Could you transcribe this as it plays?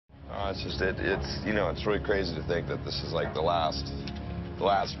it's just it's you know, it's really crazy to think that this is like the last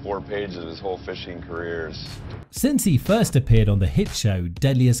 4 pages of his whole fishing career. Since he first appeared on the hit show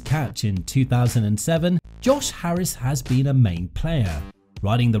Deadliest Catch in 2007, Josh Harris has been a main player,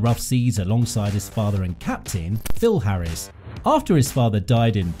 riding the rough seas alongside his father and captain, Phil Harris. After his father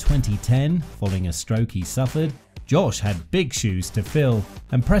died in 2010 following a stroke he suffered, Josh had big shoes to fill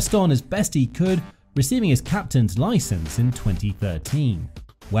and pressed on as best he could, receiving his captain's license in 2013.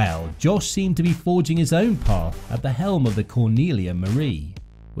 Well, Josh seemed to be forging his own path at the helm of the Cornelia Marie.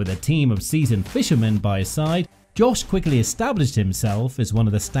 With a team of seasoned fishermen by his side, Josh quickly established himself as one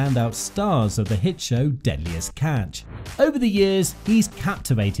of the standout stars of the hit show Deadliest Catch. Over the years, he's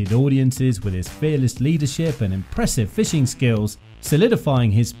captivated audiences with his fearless leadership and impressive fishing skills,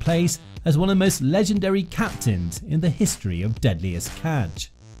 solidifying his place as one of the most legendary captains in the history of Deadliest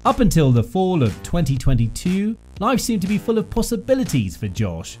Catch. Up until the fall of 2022, life seemed to be full of possibilities for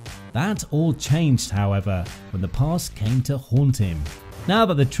Josh. That all changed, however, when the past came to haunt him. Now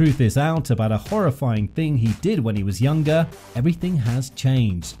that the truth is out about a horrifying thing he did when he was younger, everything has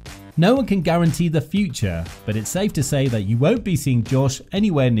changed. No one can guarantee the future, but it's safe to say that you won't be seeing Josh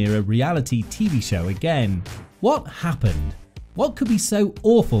anywhere near a reality TV show again. What happened? What could be so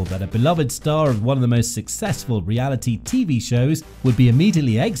awful that a beloved star of one of the most successful reality TV shows would be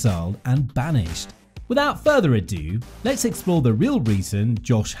immediately exiled and banished? Without further ado, let's explore the real reason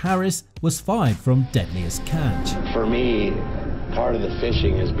Josh Harris was fired from Deadliest Catch. For me, part of the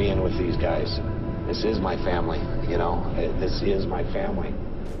fishing is being with these guys. This is my family, you know, this is my family.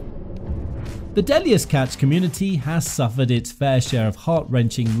 The Deadliest Catch community has suffered its fair share of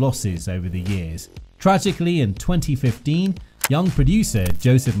heart-wrenching losses over the years. Tragically, in 2015, young producer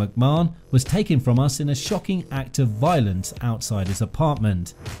Joseph McMahon was taken from us in a shocking act of violence outside his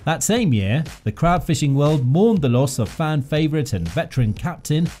apartment. That same year, the crab fishing world mourned the loss of fan favourite and veteran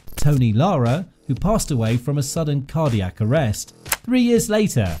captain Tony Lara, who passed away from a sudden cardiac arrest. 3 years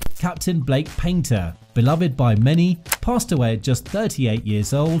later, Captain Blake Painter, beloved by many, passed away at just 38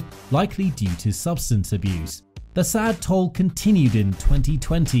 years old, likely due to substance abuse. The sad toll continued in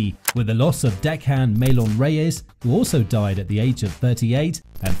 2020 with the loss of deckhand Malon Reyes, who also died at the age of 38,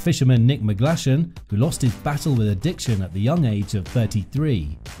 and fisherman Nick McGlashan, who lost his battle with addiction at the young age of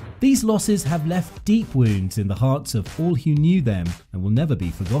 33. These losses have left deep wounds in the hearts of all who knew them and will never be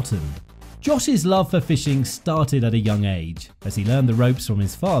forgotten. Josh's love for fishing started at a young age, as he learned the ropes from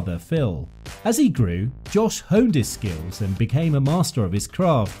his father, Phil. As he grew, Josh honed his skills and became a master of his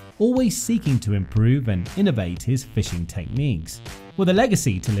craft, always seeking to improve and innovate his fishing techniques. With a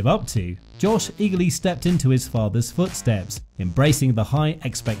legacy to live up to, Josh eagerly stepped into his father's footsteps, embracing the high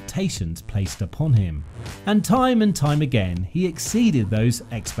expectations placed upon him. And time again, he exceeded those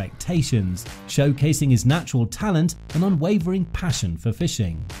expectations, showcasing his natural talent and unwavering passion for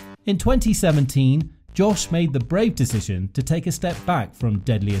fishing. In 2017, Josh made the brave decision to take a step back from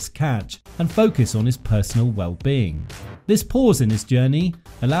Deadliest Catch and focus on his personal well-being. This pause in his journey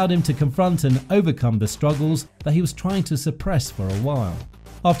allowed him to confront and overcome the struggles that he was trying to suppress for a while.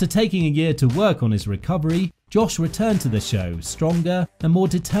 After taking a year to work on his recovery, Josh returned to the show stronger and more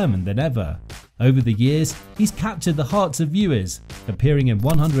determined than ever. Over the years, he's captured the hearts of viewers, appearing in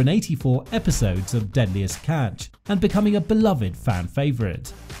 184 episodes of Deadliest Catch and becoming a beloved fan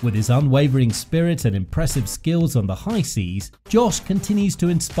favourite. With his unwavering spirit and impressive skills on the high seas, Josh continues to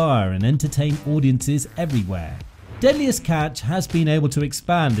inspire and entertain audiences everywhere. Deadliest Catch has been able to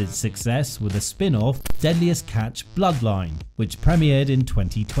expand its success with a spin-off, Deadliest Catch Bloodline, which premiered in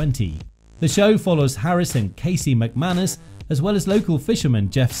 2020. The show follows Harris and Casey McManus, as well as local fisherman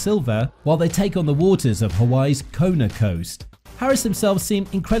Jeff Silver, while they take on the waters of Hawaii's Kona coast. Harris himself seemed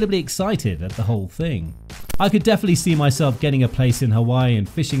incredibly excited at the whole thing. "I could definitely see myself getting a place in Hawaii and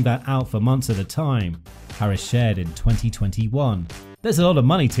fishing that out for months at a time," Harris shared in 2021. "There's a lot of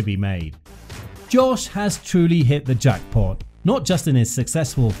money to be made." Josh has truly hit the jackpot, not just in his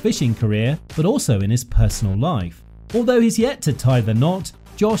successful fishing career, but also in his personal life. Although he's yet to tie the knot,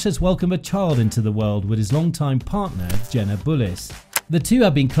 Josh has welcomed a child into the world with his longtime partner, Jenna Bullis. The two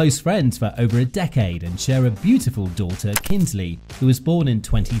have been close friends for over a decade and share a beautiful daughter, Kinsley, who was born in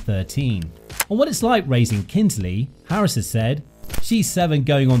 2013. On what it's like raising Kinsley, Harris has said, "She's 7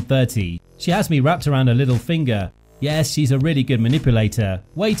 going on 30. She has me wrapped around her little finger. Yes, she's a really good manipulator,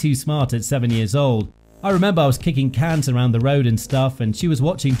 way too smart at 7 years old. I remember I was kicking cans around the road and stuff, and she was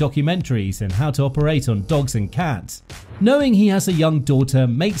watching documentaries and how to operate on dogs and cats." Knowing he has a young daughter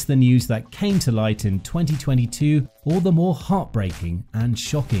makes the news that came to light in 2022 all the more heartbreaking and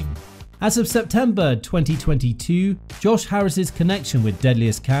shocking. As of September 2022, Josh Harris's connection with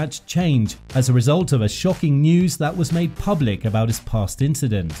Deadliest Catch changed as a result of a shocking news that was made public about his past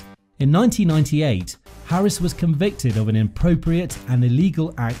incident. In 1998, Harris was convicted of an inappropriate and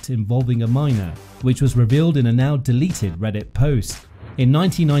illegal act involving a minor, which was revealed in a now deleted Reddit post. In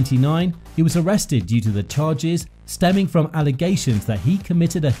 1999, he was arrested due to the charges stemming from allegations that he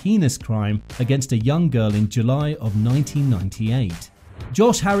committed a heinous crime against a young girl in July of 1998.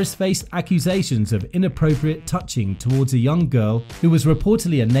 Josh Harris faced accusations of inappropriate touching towards a young girl who was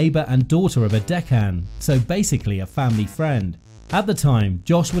reportedly a neighbor and daughter of a deckhand, so basically a family friend. At the time,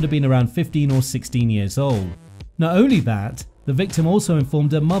 Josh would have been around 15 or 16 years old. Not only that, the victim also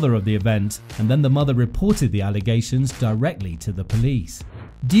informed her mother of the event, and then the mother reported the allegations directly to the police.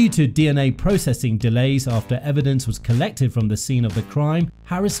 Due to DNA processing delays after evidence was collected from the scene of the crime,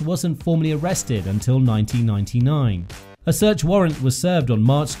 Harris wasn't formally arrested until 1999. A search warrant was served on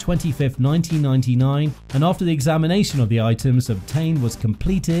March 25, 1999, and after the examination of the items obtained was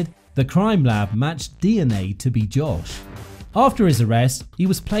completed, the crime lab matched DNA to be Josh. After his arrest, he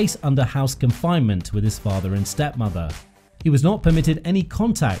was placed under house confinement with his father and stepmother. He was not permitted any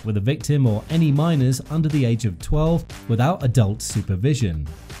contact with the victim or any minors under the age of 12 without adult supervision.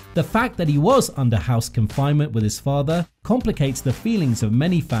 The fact that he was under house confinement with his father complicates the feelings of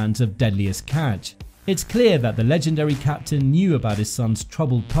many fans of Deadliest Catch. It's clear that the legendary captain knew about his son's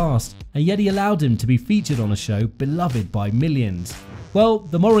troubled past, and yet he allowed him to be featured on a show beloved by millions. Well,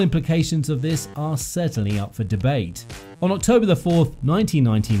 the moral implications of this are certainly up for debate. On October 4,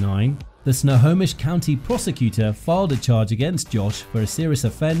 1999, the Snohomish County prosecutor filed a charge against Josh for a serious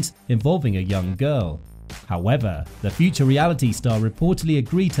offense involving a young girl. However, the future reality star reportedly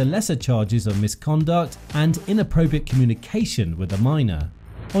agreed to lesser charges of misconduct and inappropriate communication with a minor.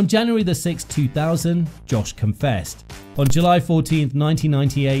 On January 6, 2000, Josh confessed. On July 14,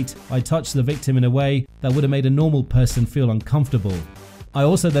 1998, I touched the victim in a way that would have made a normal person feel uncomfortable. I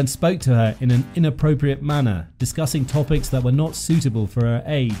also then spoke to her in an inappropriate manner, discussing topics that were not suitable for her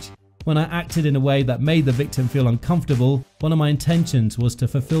age. When I acted in a way that made the victim feel uncomfortable, one of my intentions was to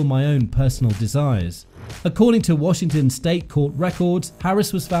fulfill my own personal desires. According to Washington State Court records,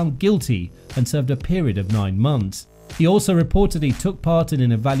 Harris was found guilty and served a period of 9 months. He also reportedly took part in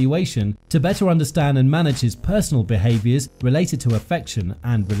an evaluation to better understand and manage his personal behaviors related to affection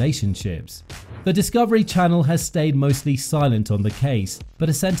and relationships. The Discovery Channel has stayed mostly silent on the case, but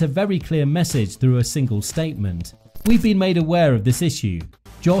has sent a very clear message through a single statement. We've been made aware of this issue.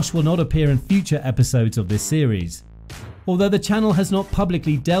 Josh will not appear in future episodes of this series. Although the channel has not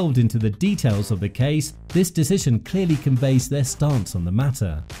publicly delved into the details of the case, this decision clearly conveys their stance on the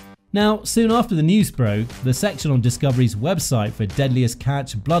matter. Now, soon after the news broke, the section on Discovery's website for Deadliest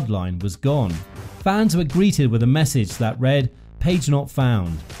Catch Bloodline was gone. Fans were greeted with a message that read, "Page not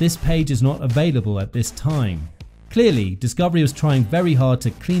found. This page is not available at this time." Clearly, Discovery was trying very hard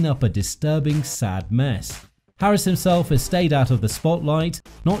to clean up a disturbing, sad mess. Harris himself has stayed out of the spotlight,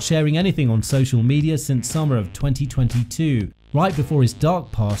 not sharing anything on social media since summer of 2022, right before his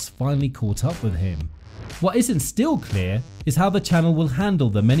dark past finally caught up with him. What isn't still clear is how the channel will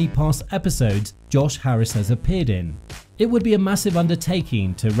handle the many past episodes Josh Harris has appeared in. It would be a massive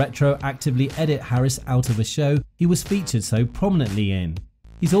undertaking to retroactively edit Harris out of a show he was featured so prominently in.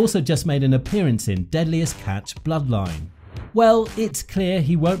 He's also just made an appearance in Deadliest Catch Bloodline. Well, it's clear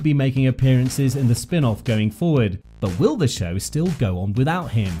he won't be making appearances in the spin-off going forward, but will the show still go on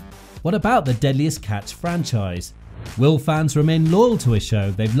without him? What about the Deadliest Catch franchise? Will fans remain loyal to a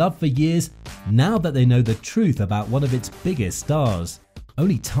show they've loved for years now that they know the truth about one of its biggest stars?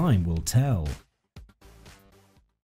 Only time will tell.